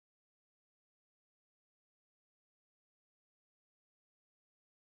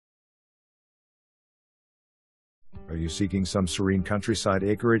Are you seeking some serene countryside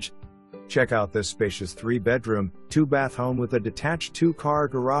acreage? Check out this spacious 3-bedroom, 2-bath home with a detached 2-car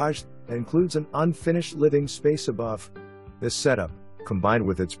garage that includes an unfinished living space above. This setup, combined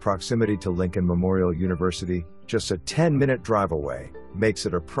with its proximity to Lincoln Memorial University, just a 10-minute drive away, makes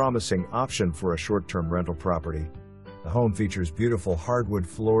it a promising option for a short-term rental property. The home features beautiful hardwood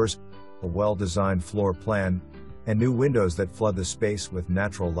floors, a well-designed floor plan, and new windows that flood the space with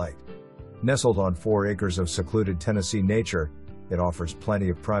natural light. Nestled on 4 acres of secluded Tennessee nature, it offers plenty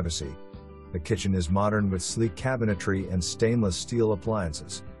of privacy. The kitchen is modern with sleek cabinetry and stainless steel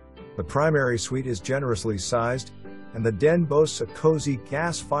appliances. The primary suite is generously sized, and the den boasts a cozy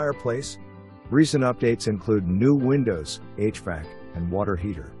gas fireplace. Recent updates include new windows, HVAC, and water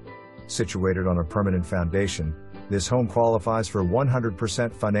heater. Situated on a permanent foundation, this home qualifies for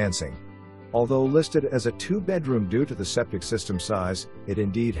 100% financing. Although listed as a 2-bedroom due to the septic system size, it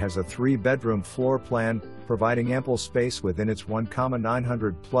indeed has a 3-bedroom floor plan, providing ample space within its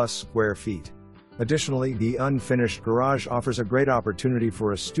 1,900+ square feet. Additionally, the unfinished garage offers a great opportunity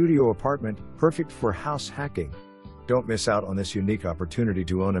for a studio apartment, perfect for house hacking. Don't miss out on this unique opportunity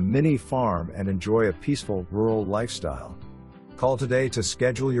to own a mini farm and enjoy a peaceful rural lifestyle. Call today to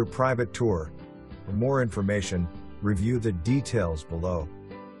schedule your private tour. For more information, review the details below.